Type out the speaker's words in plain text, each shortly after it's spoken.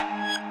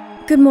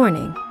Good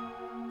morning.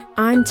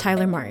 I'm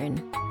Tyler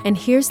Martin, and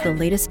here's the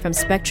latest from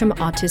Spectrum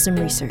Autism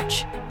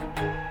Research.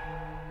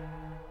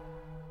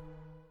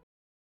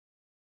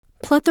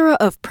 Plethora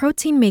of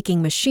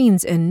protein-making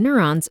machines in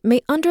neurons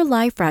may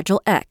underlie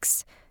Fragile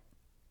X.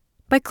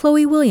 By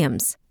Chloe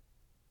Williams.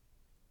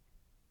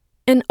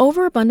 An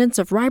overabundance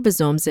of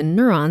ribosomes in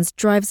neurons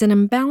drives an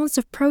imbalance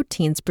of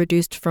proteins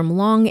produced from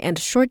long and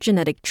short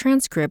genetic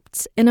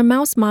transcripts in a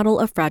mouse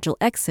model of Fragile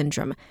X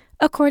syndrome,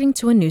 according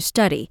to a new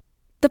study.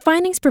 The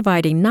findings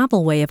provide a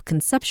novel way of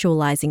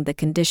conceptualizing the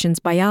condition's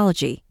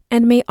biology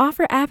and may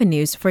offer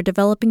avenues for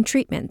developing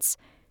treatments.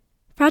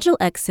 Fragile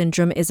X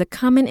syndrome is a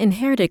common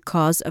inherited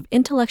cause of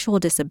intellectual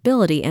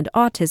disability and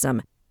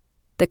autism.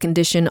 The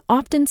condition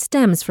often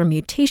stems from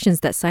mutations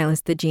that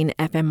silence the gene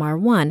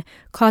FMR1,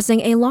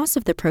 causing a loss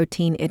of the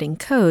protein it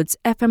encodes,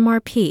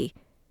 FMRP.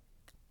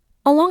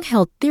 A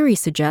long-held theory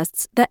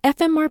suggests that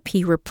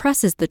FMRP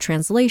represses the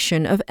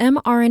translation of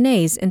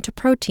mRNAs into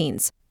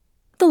proteins.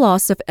 The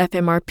loss of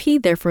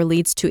FMRP therefore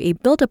leads to a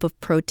buildup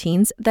of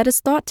proteins that is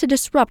thought to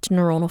disrupt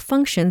neuronal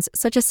functions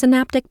such as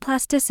synaptic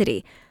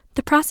plasticity,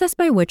 the process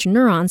by which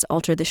neurons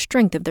alter the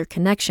strength of their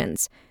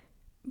connections.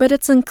 But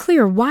it's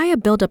unclear why a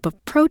buildup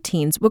of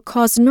proteins would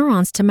cause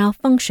neurons to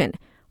malfunction,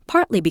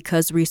 partly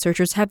because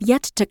researchers have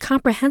yet to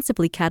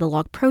comprehensively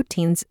catalog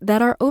proteins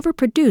that are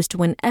overproduced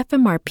when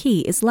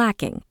FMRP is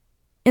lacking.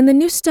 In the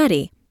new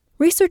study,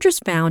 researchers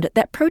found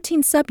that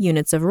protein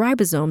subunits of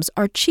ribosomes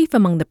are chief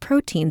among the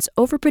proteins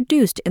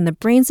overproduced in the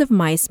brains of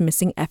mice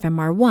missing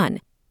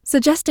FMR1,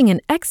 suggesting an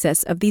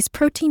excess of these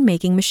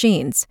protein-making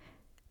machines.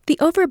 The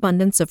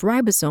overabundance of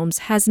ribosomes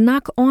has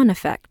knock-on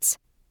effects.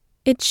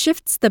 It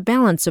shifts the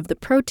balance of the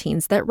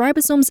proteins that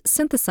ribosomes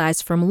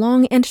synthesize from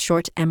long and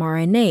short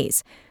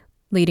mRNAs,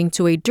 leading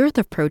to a dearth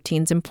of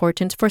proteins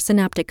important for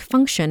synaptic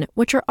function,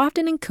 which are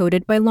often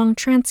encoded by long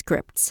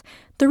transcripts,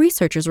 the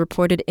researchers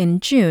reported in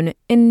June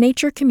in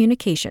Nature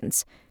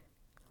Communications.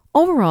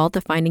 Overall, the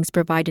findings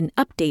provide an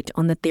update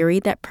on the theory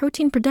that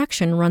protein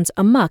production runs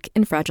amok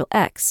in Fragile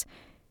X.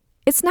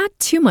 It's not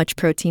too much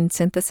protein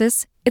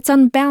synthesis, it's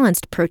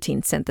unbalanced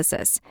protein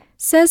synthesis,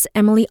 says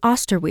Emily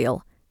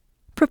Osterweel,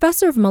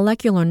 professor of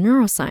molecular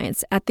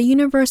neuroscience at the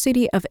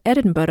University of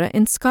Edinburgh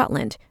in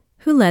Scotland,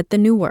 who led the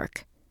new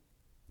work.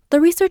 The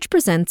research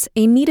presents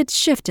a needed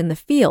shift in the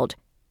field,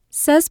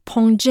 says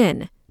Peng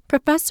Jin,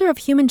 professor of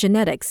human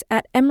genetics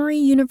at Emory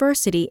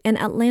University in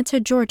Atlanta,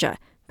 Georgia,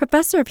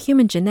 who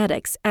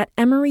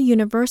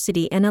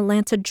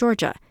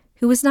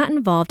was not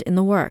involved in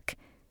the work.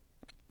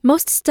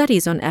 Most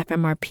studies on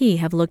FMRP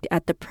have looked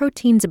at the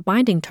protein's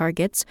binding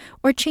targets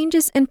or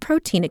changes in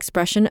protein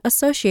expression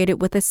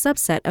associated with a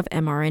subset of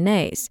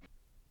mRNAs.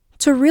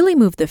 To really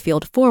move the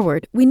field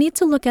forward, we need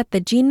to look at the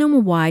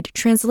genome-wide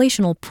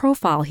translational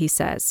profile, he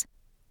says.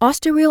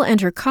 Osterweel and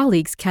her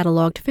colleagues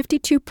cataloged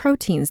 52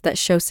 proteins that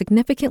show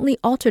significantly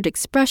altered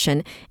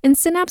expression in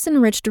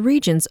synapse-enriched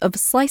regions of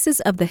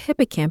slices of the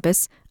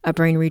hippocampus, a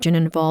brain region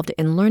involved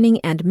in learning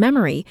and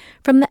memory,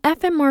 from the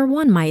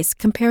FMR1 mice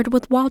compared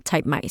with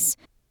wild-type mice.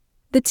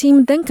 The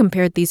team then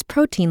compared these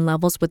protein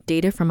levels with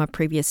data from a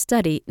previous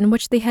study in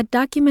which they had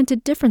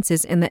documented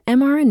differences in the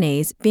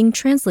mRNAs being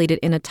translated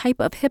in a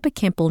type of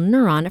hippocampal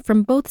neuron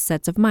from both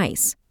sets of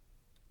mice.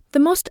 The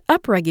most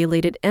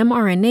upregulated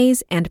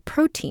mRNAs and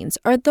proteins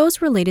are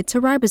those related to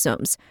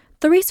ribosomes,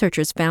 the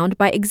researchers found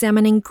by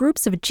examining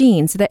groups of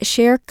genes that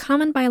share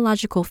common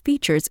biological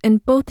features in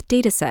both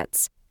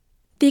datasets.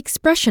 The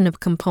expression of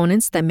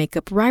components that make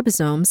up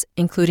ribosomes,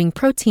 including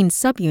protein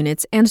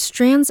subunits and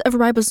strands of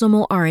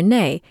ribosomal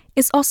RNA,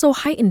 is also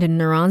heightened in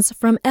neurons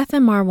from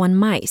FMR1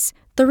 mice,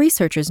 the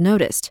researchers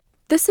noticed.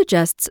 This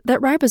suggests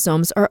that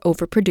ribosomes are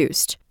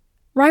overproduced.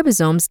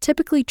 Ribosomes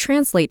typically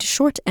translate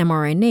short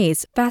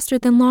mRNAs faster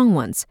than long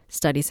ones,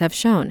 studies have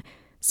shown,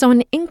 so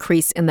an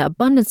increase in the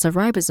abundance of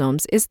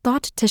ribosomes is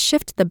thought to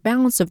shift the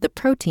balance of the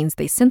proteins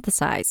they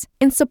synthesize.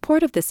 In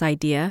support of this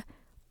idea,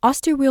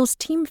 Osterweel's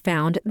team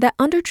found that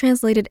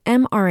undertranslated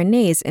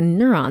mRNAs in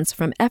neurons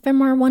from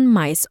FMR1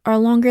 mice are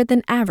longer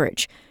than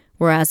average,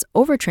 whereas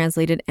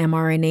overtranslated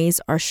mRNAs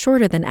are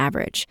shorter than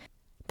average.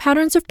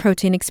 Patterns of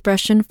protein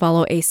expression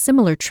follow a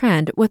similar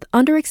trend, with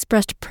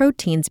underexpressed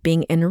proteins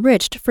being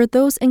enriched for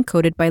those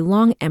encoded by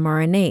long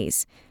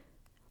mRNAs.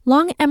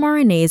 Long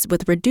mRNAs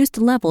with reduced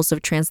levels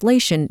of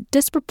translation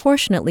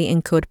disproportionately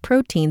encode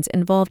proteins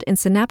involved in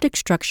synaptic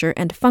structure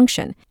and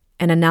function.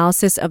 An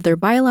analysis of their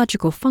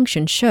biological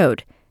function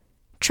showed.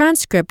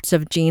 Transcripts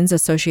of genes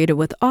associated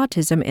with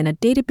autism in a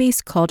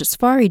database called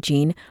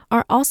SFARI-gene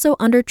are also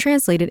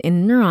undertranslated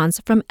in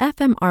neurons from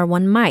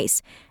FMR1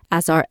 mice,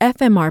 as are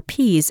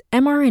FMRP's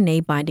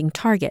mRNA binding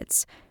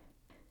targets.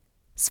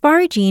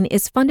 SFARI-gene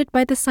is funded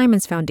by the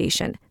Simons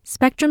Foundation,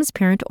 Spectrum's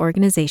parent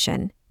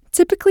organization.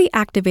 Typically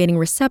activating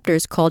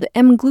receptors called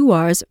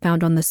mGluRs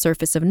found on the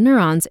surface of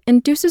neurons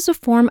induces a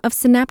form of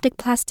synaptic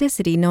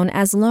plasticity known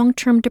as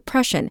long-term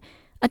depression,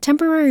 a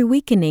temporary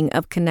weakening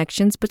of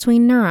connections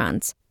between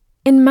neurons.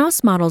 In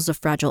mouse models of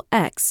Fragile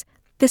X,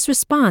 this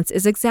response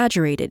is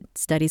exaggerated,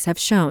 studies have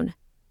shown.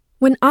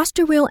 When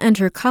Osterweil and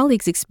her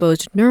colleagues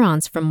exposed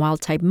neurons from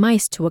wild-type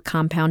mice to a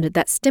compound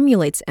that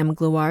stimulates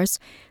mGluars,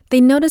 they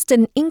noticed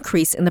an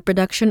increase in the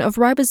production of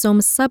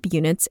ribosome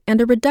subunits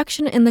and a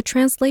reduction in the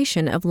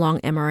translation of long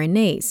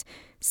mRNAs,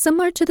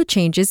 similar to the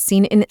changes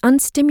seen in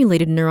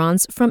unstimulated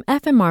neurons from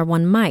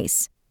FMR1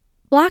 mice.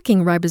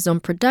 Blocking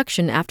ribosome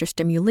production after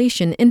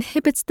stimulation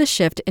inhibits the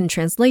shift in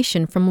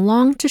translation from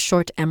long to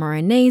short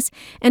mRNAs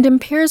and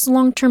impairs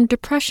long-term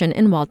depression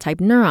in wild-type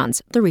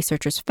neurons, the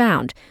researchers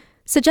found,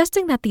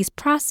 suggesting that these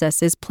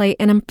processes play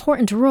an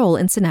important role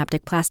in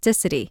synaptic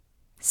plasticity.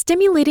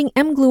 Stimulating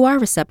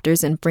mGluar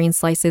receptors in brain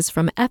slices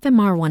from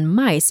FMR1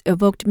 mice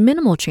evoked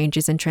minimal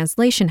changes in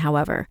translation,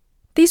 however.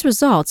 These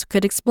results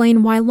could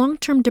explain why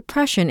long-term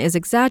depression is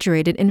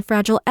exaggerated in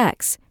Fragile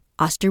X,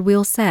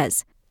 Osterweil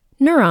says.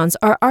 Neurons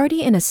are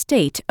already in a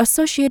state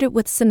associated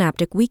with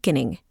synaptic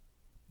weakening.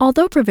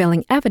 Although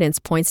prevailing evidence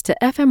points to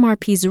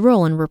FMRP's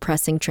role in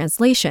repressing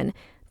translation,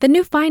 the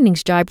new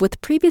findings jibe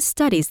with previous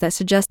studies that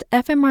suggest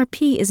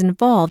FMRP is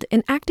involved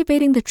in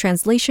activating the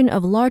translation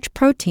of large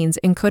proteins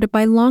encoded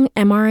by long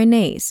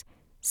mRNAs,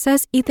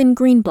 says Ethan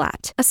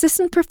Greenblatt,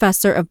 assistant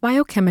professor of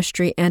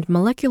biochemistry and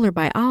molecular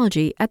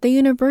biology at the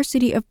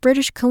University of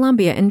British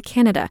Columbia in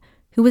Canada,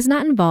 who was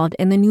not involved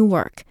in the new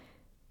work.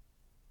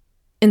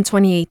 In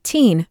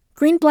 2018,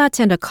 Greenblatt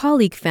and a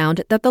colleague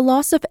found that the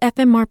loss of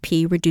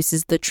FMRP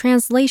reduces the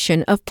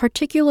translation of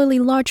particularly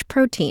large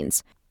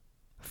proteins.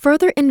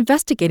 Further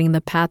investigating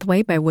the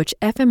pathway by which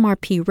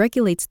FMRP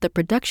regulates the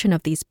production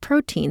of these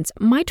proteins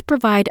might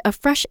provide a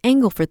fresh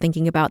angle for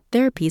thinking about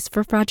therapies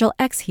for Fragile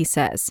X, he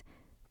says.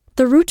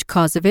 The root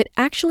cause of it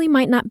actually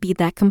might not be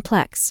that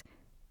complex.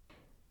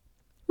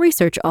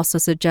 Research also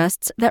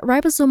suggests that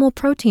ribosomal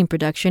protein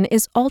production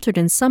is altered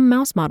in some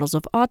mouse models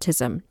of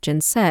autism,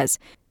 Jin says,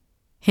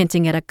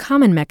 hinting at a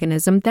common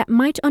mechanism that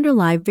might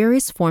underlie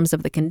various forms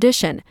of the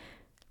condition.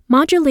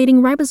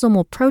 Modulating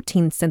ribosomal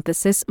protein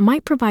synthesis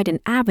might provide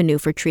an avenue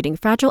for treating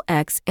Fragile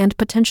X and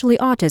potentially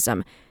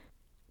autism.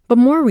 But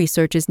more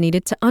research is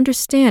needed to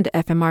understand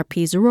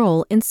FMRP's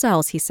role in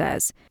cells, he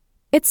says.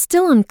 It's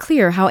still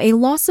unclear how a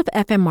loss of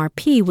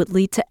FMRP would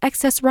lead to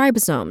excess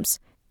ribosomes.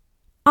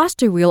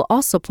 Osterweil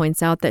also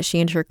points out that she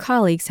and her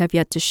colleagues have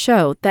yet to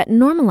show that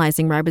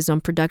normalizing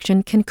ribosome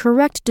production can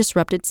correct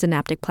disrupted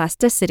synaptic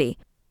plasticity.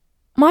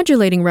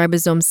 Modulating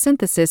ribosome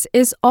synthesis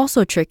is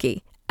also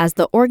tricky, as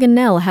the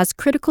organelle has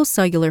critical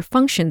cellular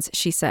functions,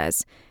 she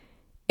says.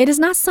 It is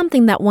not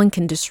something that one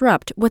can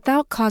disrupt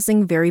without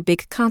causing very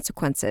big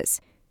consequences.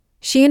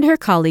 She and her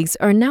colleagues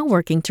are now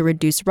working to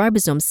reduce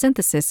ribosome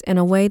synthesis in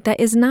a way that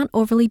is not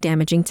overly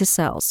damaging to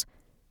cells.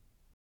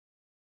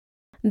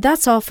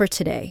 That's all for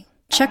today.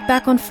 Check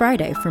back on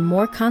Friday for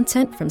more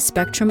content from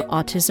Spectrum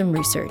Autism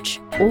Research,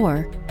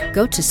 or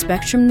go to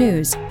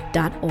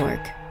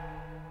spectrumnews.org.